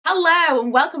Hello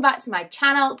and welcome back to my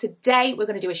channel. Today we're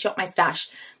going to do a shop my stash.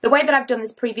 The way that I've done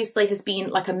this previously has been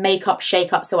like a makeup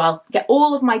shake up, so I'll get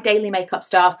all of my daily makeup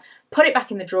stuff, put it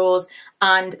back in the drawers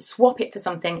and swap it for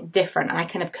something different, and I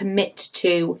kind of commit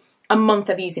to a month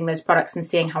of using those products and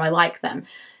seeing how I like them.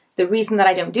 The reason that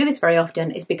I don't do this very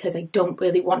often is because I don't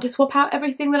really want to swap out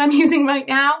everything that I'm using right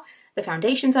now. The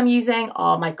foundations I'm using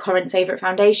are my current favourite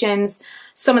foundations.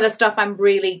 Some of the stuff I'm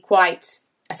really quite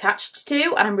attached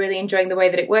to and I'm really enjoying the way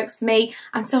that it works for me,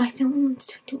 and so I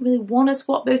don't really want to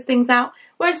swap those things out,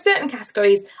 whereas certain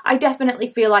categories I definitely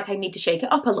feel like I need to shake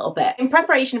it up a little bit. In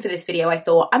preparation for this video I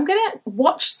thought I'm gonna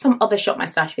watch some other shop my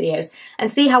stash videos and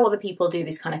see how other people do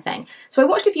this kind of thing. So I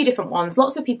watched a few different ones.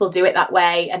 Lots of people do it that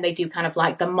way and they do kind of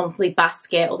like the monthly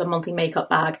basket or the monthly makeup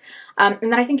bag, and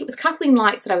then I think it was Kathleen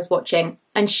Lights that I was watching,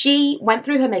 and she went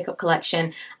through her makeup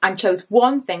collection and chose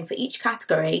one thing for each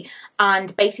category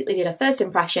and basically did a first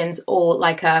impressions, or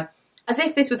like as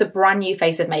if this was a brand new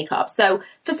face of makeup. So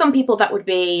for some people that would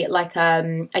be like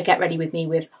a get ready with me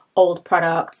with old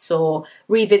products or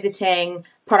revisiting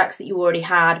products that you already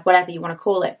had, whatever you want to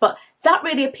call it. But that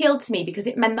really appealed to me because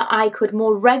it meant that I could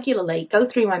more regularly go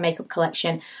through my makeup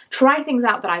collection, try things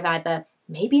out that I've either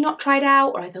maybe not tried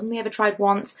out, or I've only ever tried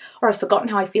once, or I've forgotten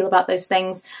how I feel about those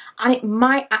things, and it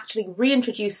might actually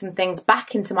reintroduce some things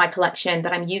back into my collection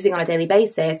that I'm using on a daily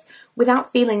basis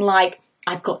without feeling like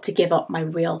I've got to give up my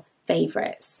real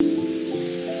favourites.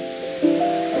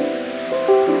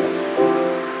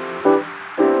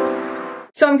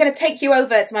 So I'm going to take you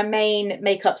over to my main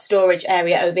makeup storage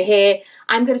area over here.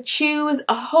 I'm going to choose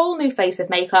a whole new face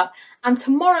of makeup, and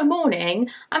tomorrow morning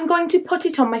I'm going to put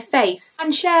it on my face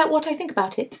and share what I think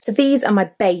about it. So these are my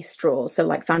base drawers, so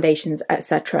like foundations,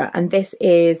 etc. And this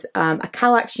is a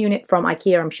Kallax unit from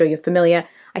IKEA. I'm sure you're familiar.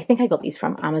 I think I got these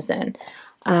from Amazon.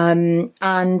 Then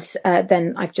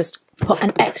I've just put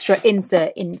an extra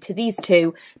insert into these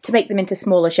two to make them into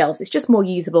smaller shelves. It's just more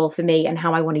usable for me and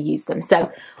how I want to use them.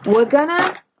 So we're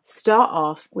gonna start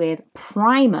off with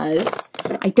primers.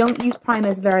 I don't use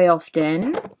primers very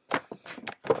often.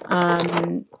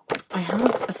 I have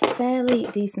a fairly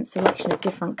decent selection of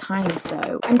different kinds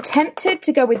though. I'm tempted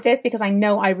to go with this because I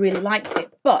know I really liked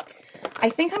it, but I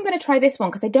think I'm going to try this one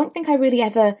because I don't think I really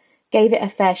ever gave it a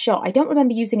fair shot. I don't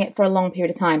remember using it for a long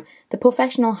period of time. The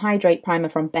Professional Hydrate Primer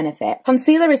from BENFIT.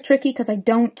 Concealer is tricky because I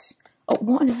don't... Oh,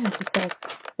 what on earth is this?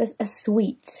 There's a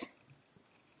sweet.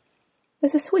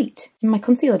 There's a sweet in my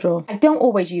concealer drawer. I don't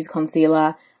always use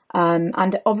concealer,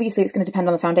 and obviously it's going to depend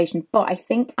on the foundation, but I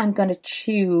think I'm going to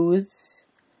choose...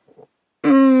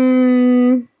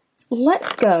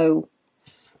 let's go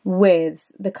with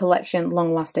the Collection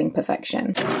Long Lasting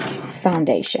Perfection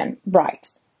foundation. Right.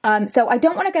 So I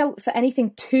don't want to go for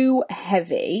anything too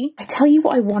heavy. I tell you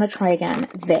what I want to try again,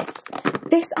 this.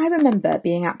 This I remember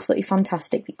being absolutely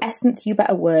fantastic. The Essence You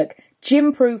Better Work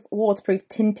Gym Proof Waterproof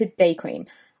Tinted Day Cream.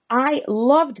 I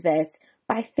loved this,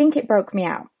 but I think it broke me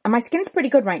out. And my skin's pretty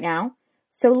good right now.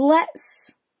 So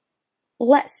let's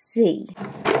see.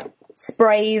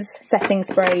 Sprays, setting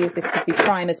sprays. This could be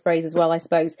primer sprays as well, I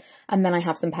suppose. And then I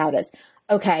have some powders.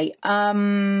 Okay,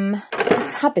 I've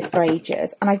had this for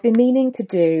ages and I've been meaning to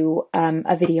do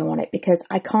a video on it because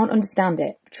I can't understand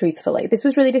it, truthfully. This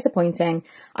was really disappointing.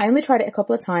 I only tried it a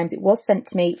couple of times. It was sent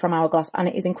to me from Hourglass and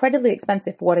it is incredibly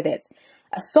expensive for what it is.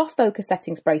 A soft focus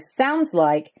setting spray sounds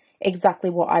like exactly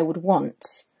what I would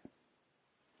want,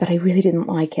 but I really didn't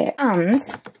like it. And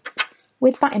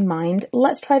with that in mind,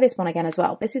 let's try this one again as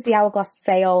well. This is the Hourglass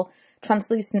Fail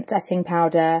Translucent Setting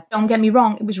Powder. Don't get me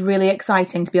wrong, it was really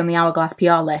exciting to be on the Hourglass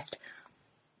PR list,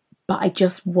 but I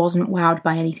just wasn't wowed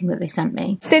by anything that they sent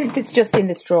me. Since it's just in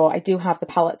this drawer, I do have the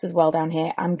palettes as well down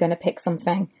here. I'm gonna pick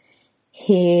something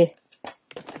here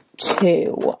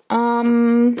too.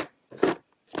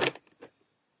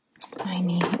 I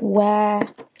mean, where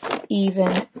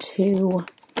even to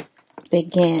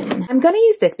begin? I'm going to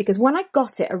use this because when I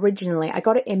got it originally, I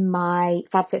got it in my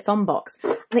FabFitFun box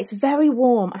and it's very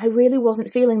warm and I really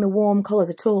wasn't feeling the warm colours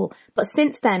at all. But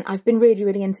since then, I've been really,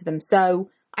 really into them. So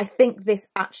I think this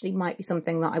actually might be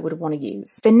something that I would want to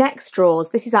use. The next drawers,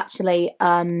 this is actually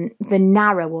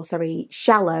the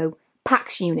shallow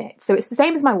PAX unit. So it's the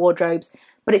same as my wardrobes,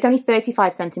 but it's only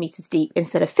 35 centimetres deep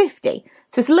instead of 50.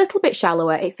 So it's a little bit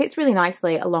shallower. It fits really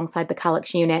nicely alongside the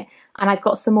Kallax unit. And I've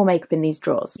got some more makeup in these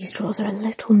drawers. These drawers are a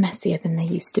little messier than they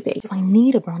used to be. Do I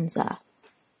need a bronzer?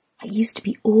 I used to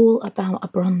be all about a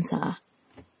bronzer.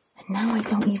 Now I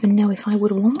don't even know if I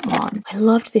would want one. I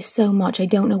loved this so much. I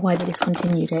don't know why they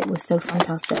discontinued it. It was so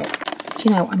fantastic. Do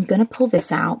you know, I'm going to pull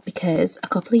this out because a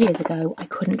couple of years ago, I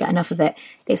couldn't get enough of it.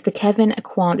 It's the Kevyn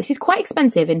Aucoin. This is quite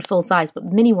expensive in full size, but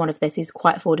the mini one of this is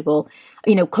quite affordable,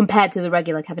 you know, compared to the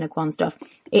regular Kevyn Aucoin stuff.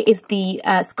 It is the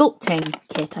sculpting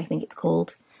kit, I think it's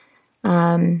called.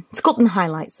 Sculpt and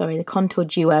Highlight, sorry, the Contour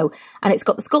Duo. And it's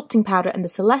got the sculpting powder and the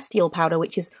Celestial powder,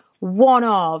 which is one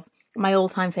of my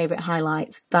all-time favourite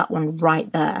highlights. That one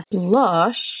right there.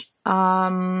 Blush.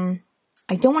 I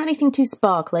don't want anything too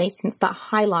sparkly, since that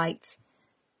highlight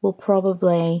will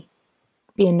probably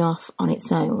be enough on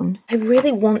its own. I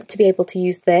really want to be able to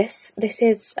use this. This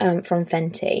is from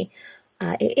Fenty.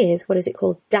 It is, what is it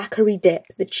called? Daiquiri Dip,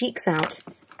 the Cheeks Out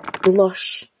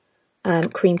Blush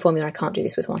cream formula. I can't do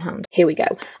this with one hand. Here we go.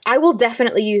 I will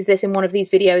definitely use this in one of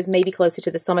these videos, maybe closer to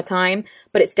the summertime,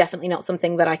 but it's definitely not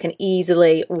something that I can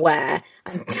easily wear.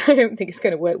 And I don't think it's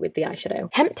going to work with the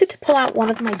eyeshadow. Tempted to pull out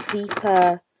one of my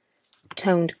deeper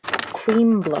toned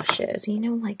cream blushes, you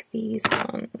know, like these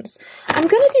ones. I'm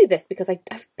going to do this because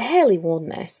I've barely worn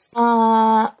this.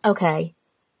 Okay.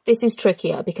 This is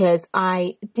trickier because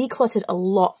I decluttered a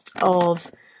lot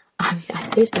of...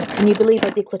 seriously, can you believe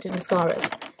I decluttered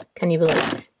mascaras? Can you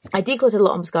believe? I decluttered a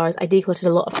lot of mascaras. I decluttered a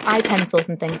lot of eye pencils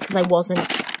and things because I wasn't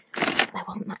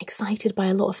that excited by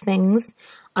a lot of things.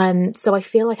 So I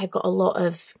feel like I've got a lot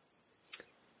of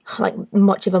like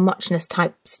much of a muchness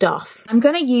type stuff. I'm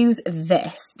going to use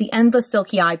this, the Endless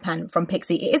Silky Eye Pen from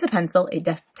PIXI. It is a pencil. It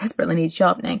desperately needs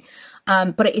sharpening.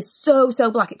 But it is so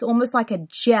black. It's almost like a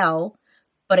gel,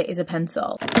 but it is a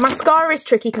pencil. Mascara is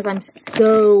tricky because I'm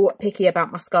so picky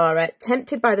about mascara.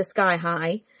 Tempted by the Sky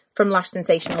High from Lash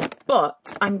Sensational, but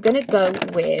I'm going to go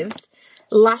with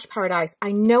Lash Paradise.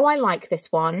 I know I like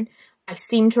this one. I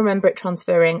seem to remember it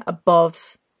transferring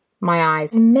above my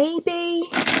eyes. Maybe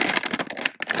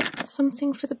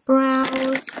something for the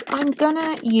brows. I'm going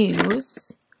to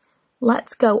use,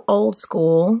 let's go old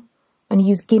school and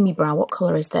use Gimme Brow. What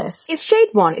colour is this? It's shade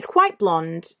 1. It's quite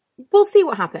blonde. We'll see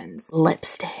what happens.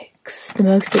 Lipsticks. The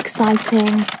most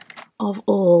exciting of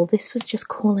all. This was just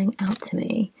calling out to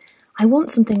me. I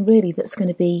want something really that's going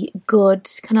to be good,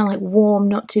 kind of like warm,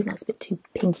 not too, that's a bit too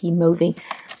pinky mauvey.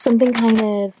 Something kind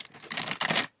of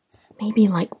maybe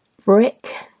like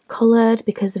brick coloured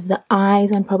because of the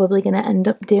eyes I'm probably going to end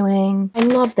up doing. I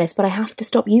love this, but I have to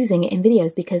stop using it in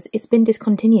videos because it's been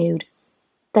discontinued.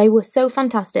 They were so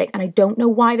fantastic and I don't know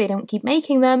why they don't keep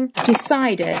making them. I've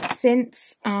decided,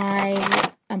 since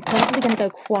I am probably going to go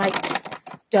quite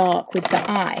dark with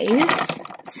the eyes,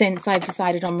 since I've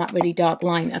decided on that really dark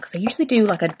liner, because I usually do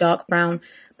like a dark brown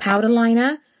powder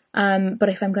liner, but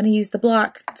if I'm going to use the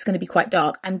black, it's going to be quite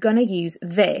dark. I'm going to use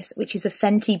this, which is a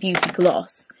Fenty Beauty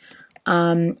Gloss.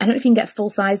 I don't know if you can get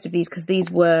full-sized of these because these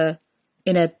were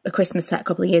in a Christmas set a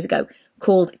couple of years ago,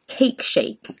 called Cake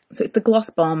Shake. So it's the Gloss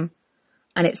Bomb.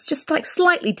 And it's just like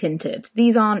slightly tinted.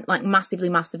 These aren't like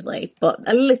massively, but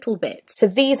a little bit. So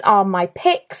these are my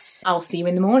picks. I'll see you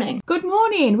in the morning. Good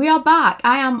morning, we are back.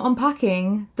 I am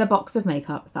unpacking the box of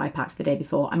makeup that I packed the day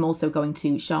before. I'm also going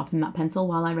to sharpen that pencil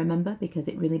while I remember because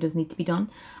it really does need to be done.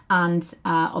 And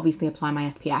obviously apply my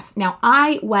SPF. Now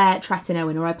I wear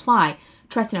tretinoin, or I apply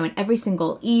tretinoin every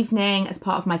single evening as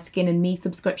part of my Skin and Me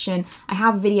subscription. I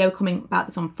have a video coming about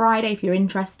this on Friday if you're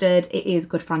interested. It is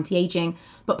good for anti-aging,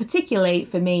 but particularly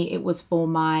for me, it was for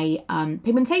my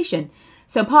pigmentation.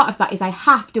 So part of that is I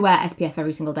have to wear SPF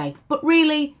every single day, but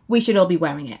really we should all be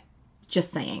wearing it.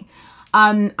 Just saying.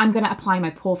 I'm going to apply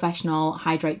my POREFESSIONAL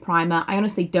Hydrate Primer. I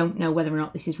honestly don't know whether or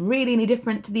not this is really any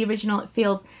different to the original. It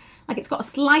feels like it's got a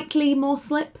slightly more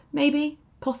slip, maybe,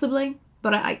 possibly.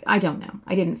 But I don't know.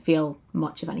 I didn't feel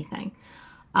much of anything.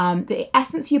 The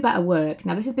Essence You Better Work.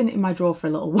 Now, this has been in my drawer for a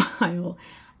little while.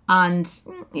 And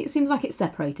it seems like it's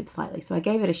separated slightly. So I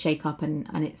gave it a shake up and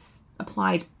it's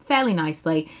applied fairly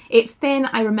nicely. It's thin.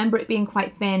 I remember it being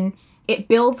quite thin. It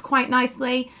builds quite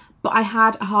nicely. But I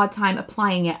had a hard time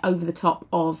applying it over the top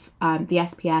of the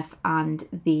SPF and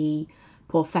the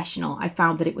POREFESSIONAL. I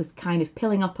found that it was kind of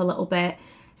pilling up a little bit.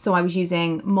 So I was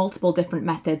using multiple different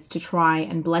methods to try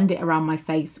and blend it around my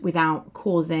face without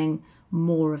causing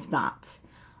more of that.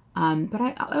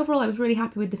 But overall, I was really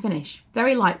happy with the finish.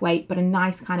 Very lightweight, but a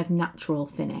nice kind of natural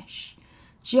finish.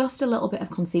 Just a little bit of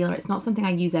concealer. It's not something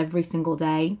I use every single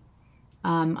day.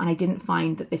 And I didn't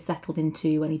find that this settled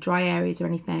into any dry areas or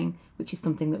anything, which is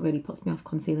something that really puts me off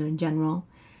concealer in general.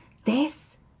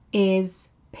 This is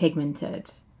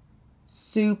pigmented.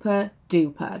 Super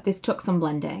duper. This took some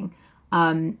blending.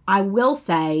 I will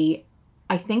say,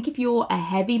 I think if you're a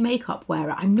heavy makeup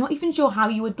wearer, I'm not even sure how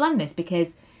you would blend this,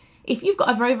 because if you've got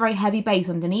a very, very heavy base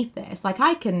underneath this, like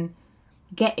I can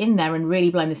get in there and really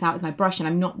blend this out with my brush, and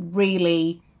I'm not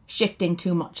really shifting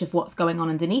too much of what's going on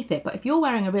underneath it. But if you're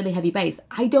wearing a really heavy base,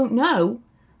 I don't know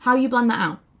how you blend that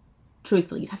out.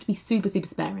 Truthfully, you'd have to be super, super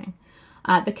sparing.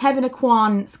 The Kevyn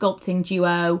Aucoin Sculpting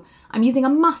Duo, I'm using a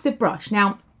massive brush.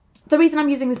 Now, the reason I'm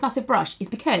using this massive brush is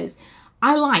because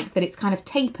I like that it's kind of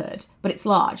tapered, but it's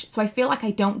large. So I feel like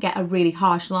I don't get a really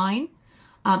harsh line,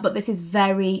 but this is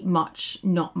very much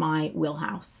not my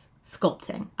wheelhouse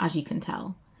sculpting, as you can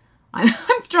tell. I'm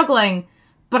struggling,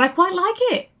 but I quite like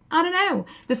it. I don't know.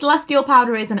 The Celestial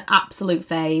powder is an absolute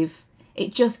fave.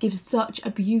 It just gives such a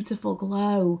beautiful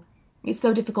glow. It's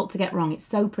so difficult to get wrong. It's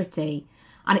so pretty.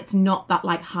 And it's not that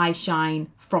like high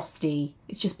shine, frosty.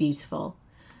 It's just beautiful.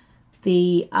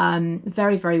 The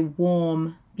very, very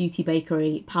warm Beauty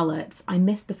Bakerie palette. I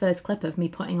missed the first clip of me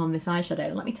putting on this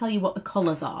eyeshadow. Let me tell you what the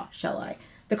colours are, shall I?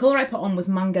 The colour I put on was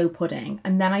Mango Pudding,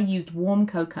 and then I used Warm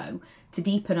Cocoa to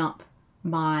deepen up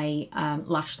my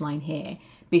lash line here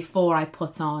before I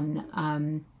put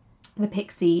on the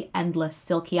PIXI Endless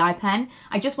Silky Eye Pen.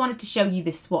 I just wanted to show you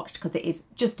this swatch because it is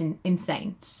just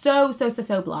insane. So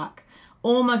black,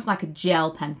 almost like a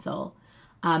gel pencil.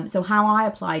 So how I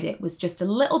applied it was just a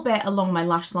little bit along my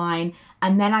lash line,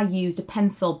 and then I used a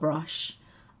pencil brush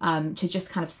to just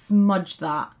kind of smudge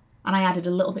that. And I added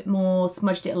a little bit more,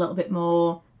 smudged it a little bit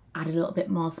more, added a little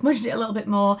bit more, smudged it a little bit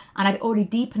more, and I'd already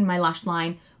deepened my lash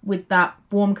line with that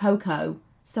Warm Cocoa.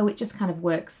 So it just kind of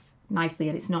works nicely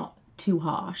and it's not too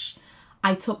harsh.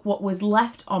 I took what was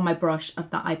left on my brush of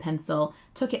that eye pencil,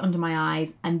 took it under my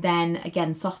eyes, and then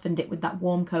again softened it with that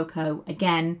Warm Cocoa.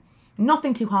 Again,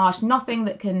 nothing too harsh, nothing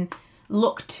that can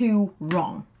look too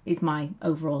wrong is my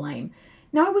overall aim.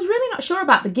 Now, I was really not sure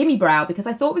about the Gimme brow because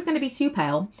I thought it was going to be too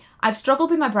pale. I've struggled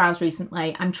with my brows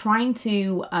recently. I'm trying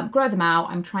to grow them out.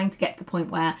 I'm trying to get to the point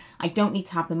where I don't need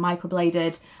to have them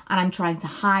microbladed, and I'm trying to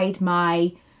hide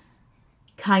my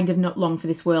kind of not long for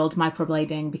this world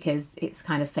microblading because it's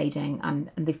kind of fading, and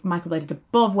they've microbladed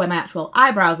above where my actual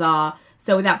eyebrows are.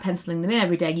 So without penciling them in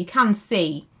every day, you can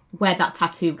see where that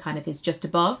tattoo kind of is just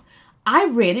above. I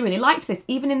really, really liked this.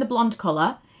 Even in the blonde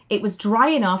colour, it was dry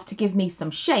enough to give me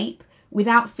some shape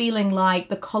without feeling like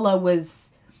the colour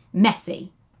was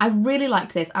messy. I really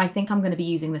liked this. I think I'm going to be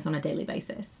using this on a daily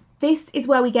basis. This is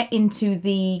where we get into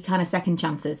the kind of second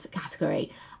chances category.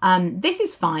 This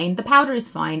is fine. The powder is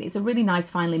fine. It's a really nice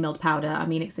finely milled powder. I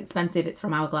mean, it's expensive. It's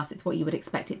from Hourglass. It's what you would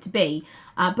expect it to be.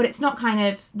 But it's not kind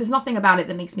of, there's nothing about it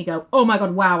that makes me go, oh my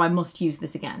God, wow, I must use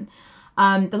this again.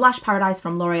 The Lash Paradise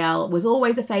from L'Oreal was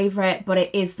always a favourite, but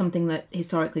it is something that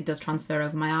historically does transfer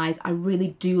over my eyes. I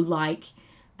really do like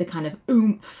the kind of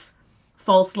oomph,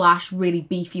 false lash, really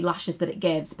beefy lashes that it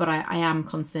gives, but I am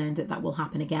concerned that that will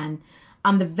happen again.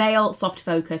 And the Veil Soft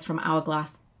Focus from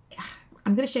Hourglass,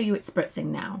 I'm going to show you it spritzing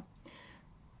now.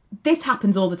 This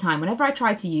happens all the time. Whenever I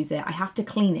try to use it, I have to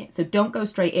clean it, so don't go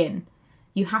straight in.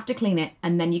 You have to clean it,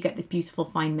 and then you get this beautiful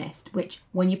fine mist, which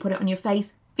when you put it on your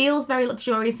face, feels very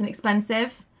luxurious and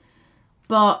expensive,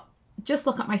 but just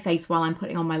look at my face while I'm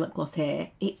putting on my lip gloss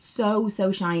here. It's so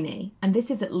shiny, and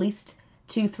this is at least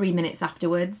 2-3 minutes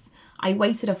afterwards. I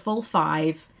waited a full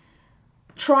 5,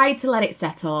 tried to let it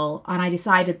settle, and I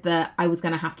decided that I was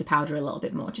going to have to powder a little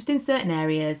bit more. Just in certain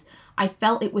areas, I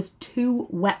felt it was too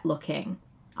wet looking.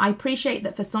 I appreciate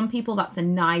that for some people that's a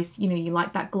nice, you know, you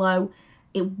like that glow.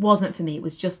 It wasn't for me. It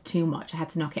was just too much. I had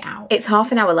to knock it out. It's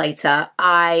half an hour later.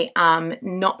 I am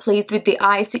not pleased with the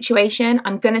eye situation.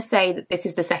 I'm going to say that this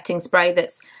is the setting spray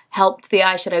that's helped the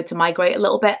eyeshadow to migrate a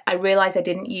little bit. I realised I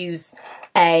didn't use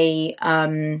a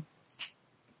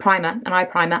primer, an eye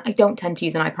primer. I don't tend to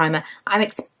use an eye primer.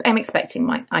 I'm expecting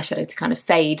my eyeshadow to kind of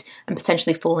fade and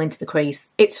potentially fall into the crease.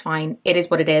 It's fine. It is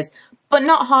what it is. But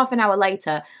not half an hour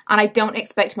later. And I don't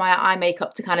expect my eye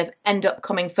makeup to kind of end up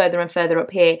coming further and further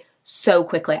up here so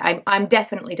quickly. I'm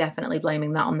definitely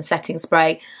blaming that on the setting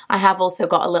spray. I have also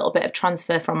got a little bit of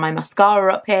transfer from my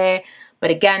mascara up here,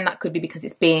 but again, that could be because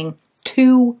it's being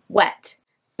too wet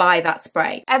by that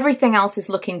spray. Everything else is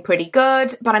looking pretty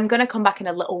good, but I'm going to come back in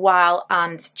a little while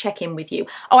and check in with you.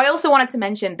 Oh, I also wanted to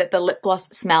mention that the lip gloss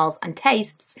smells and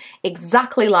tastes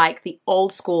exactly like the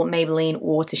old school Maybelline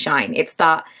Water Shine. It's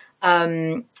that,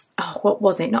 oh, what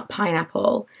was it? Not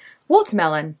pineapple.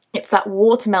 Watermelon. It's that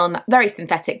watermelon, very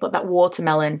synthetic, but that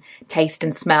watermelon taste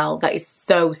and smell that is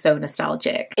so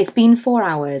nostalgic. It's been 4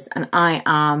 hours and I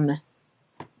am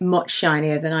much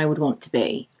shinier than I would want to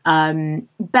be.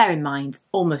 Bear in mind,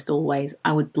 almost always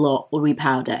I would blot or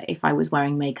repowder if I was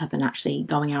wearing makeup and actually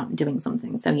going out and doing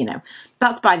something. So, you know,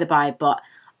 that's by the by, but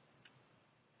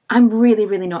I'm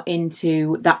really not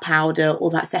into that powder or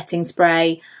that setting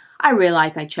spray. I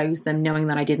realised I chose them knowing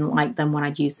that I didn't like them when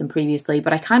I'd used them previously,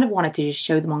 but I kind of wanted to just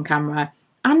show them on camera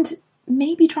and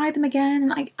maybe try them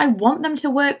again. I want them to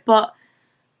work, but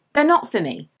they're not for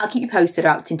me. I'll keep you posted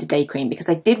about the Tinted Day Cream because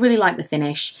I did really like the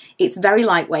finish. It's very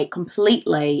lightweight,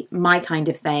 completely my kind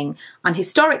of thing. And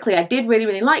historically, I did really,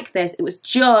 really like this. It was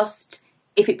just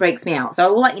if it breaks me out. So I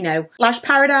will let you know. Lash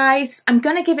Paradise, I'm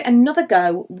going to give it another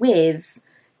go with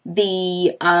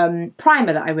the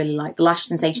primer that I really like, the Lash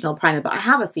Sensational Primer, but I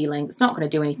have a feeling it's not going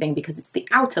to do anything because it's the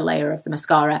outer layer of the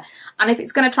mascara, and if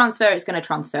it's going to transfer, it's going to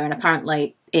transfer, and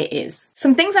apparently it is.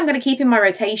 Some things I'm going to keep in my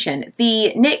rotation: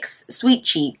 the NYX Sweet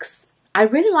Cheeks. I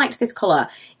really liked this colour.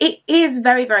 It is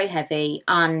very, very heavy,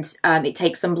 and it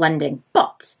takes some blending,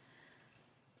 but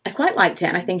I quite liked it,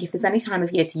 and I think if there's any time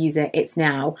of year to use it, it's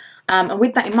now. And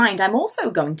with that in mind, I'm also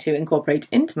going to incorporate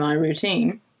into my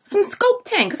routine some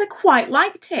sculpting because I quite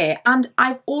liked it, and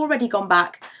I've already gone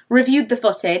back, reviewed the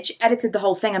footage, edited the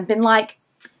whole thing, and been like,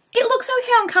 it looks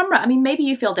okay on camera. I mean, maybe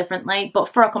you feel differently, but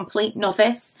for a complete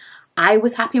novice, I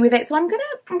was happy with it. So I'm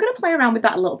gonna play around with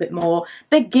that a little bit more.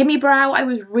 The Gimme Brow I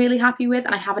was really happy with,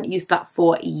 and I haven't used that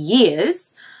for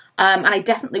years. And I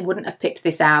definitely wouldn't have picked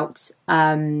this out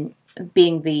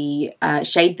being the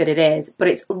shade that it is, but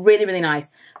it's really, really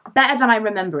nice. Better than I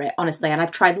remember it, honestly, and I've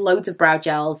tried loads of brow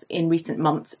gels in recent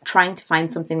months trying to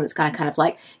find something that's going to kind of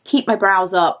like keep my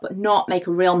brows up but not make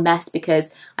a real mess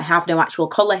because I have no actual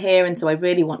colour here, and so I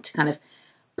really want to kind of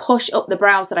push up the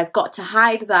brows that I've got to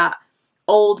hide that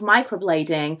old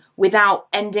microblading without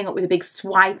ending up with a big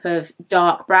swipe of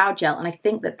dark brow gel, and I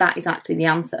think that that is actually the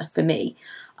answer for me.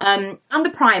 And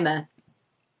the primer,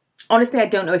 honestly, I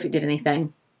don't know if it did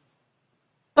anything.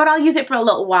 But I'll use it for a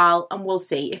little while and we'll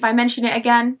see. If I mention it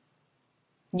again,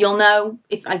 you'll know.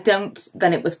 If I don't,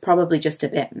 then it was probably just a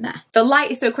bit meh. The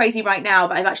light is so crazy right now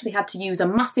that I've actually had to use a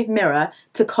massive mirror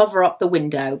to cover up the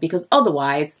window because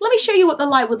otherwise, let me show you what the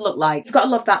light would look like. You've got to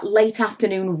love that late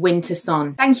afternoon winter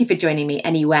sun. Thank you for joining me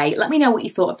anyway. Let me know what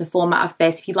you thought of the format of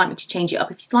this, if you'd like me to change it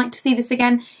up, if you'd like to see this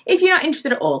again. If you're not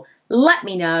interested at all, let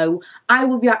me know. I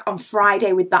will be back on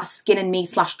Friday with that Skin and Me /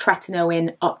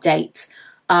 Tretinoin update.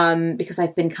 Because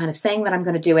I've been kind of saying that I'm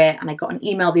going to do it, and I got an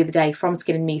email the other day from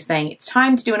Skin and Me saying it's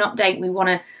time to do an update. We want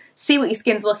to see what your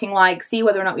skin's looking like, see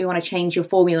whether or not we want to change your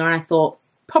formula, and I thought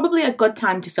probably a good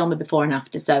time to film a before and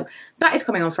after. So that is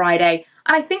coming on Friday,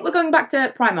 and I think we're going back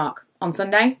to Primark on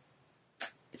Sunday.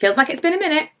 It feels like it's been a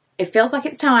minute. It feels like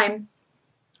it's time.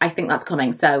 I think that's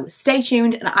coming. So stay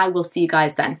tuned, and I will see you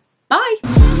guys then.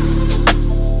 Bye!